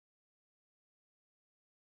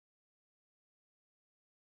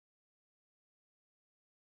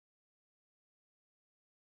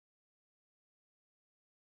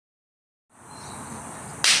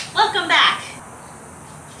welcome back.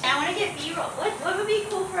 I want to get B-roll. What would be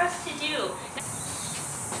cool for us to do?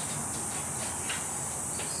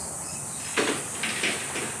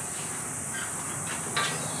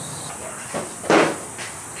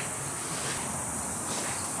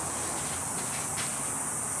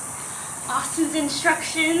 Austin's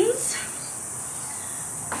instructions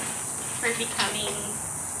for becoming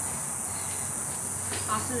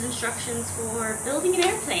Austin's instructions for building an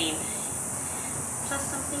airplane plus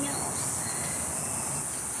something else.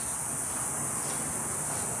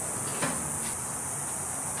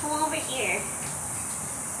 Come over here.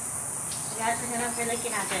 You guys are gonna be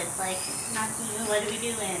looking at this like, not you, what are we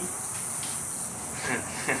doing?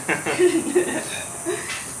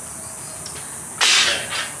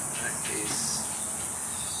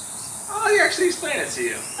 Oh, you actually explain it to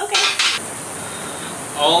you. Okay.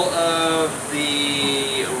 All of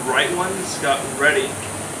the right ones got ready.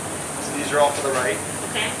 So these are all to the right.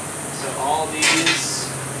 Okay. So all these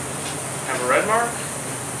have a red mark.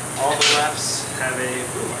 All the lefts have a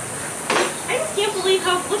blue mark. I just can't believe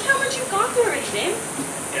look how much you've gone through already, babe.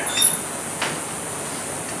 Yeah.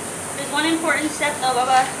 There's one important step though,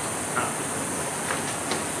 Bubba. Huh.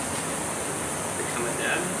 Become a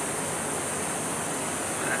dad.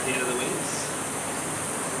 At the end of the wings.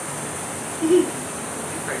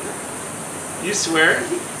 You're pregnant. You swear?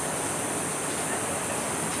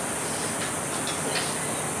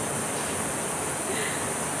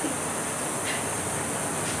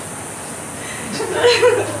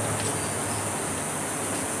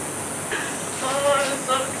 Oh, I'm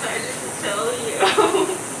so excited to tell you.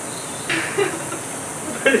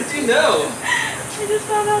 Where did you know? I just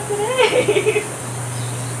found out today.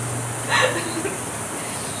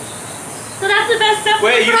 So that's the best stuff.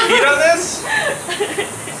 Wait, you peed on this?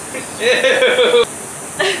 Ew!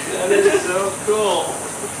 That is so cool.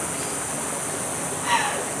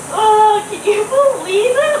 Oh, can you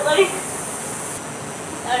believe it? Like,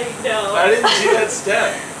 I know. I didn't see that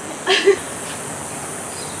step.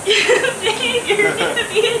 Babe, you're gonna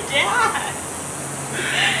be a dad.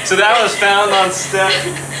 So that was found on step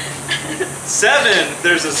 7.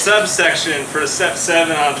 There's a subsection for step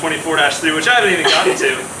 7 on 24-3, which I haven't even gotten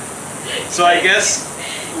to. So I guess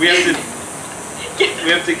we have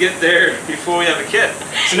to get there before we have a kid.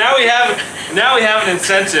 So now we have an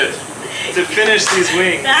incentive to finish these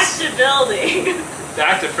wings. Back to building.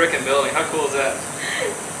 Back to frickin' building. How cool is that?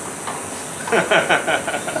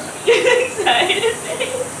 You excited,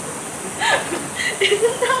 babe?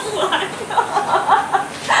 Isn't that wild?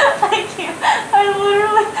 I can't. I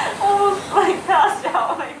literally almost like passed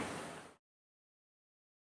out.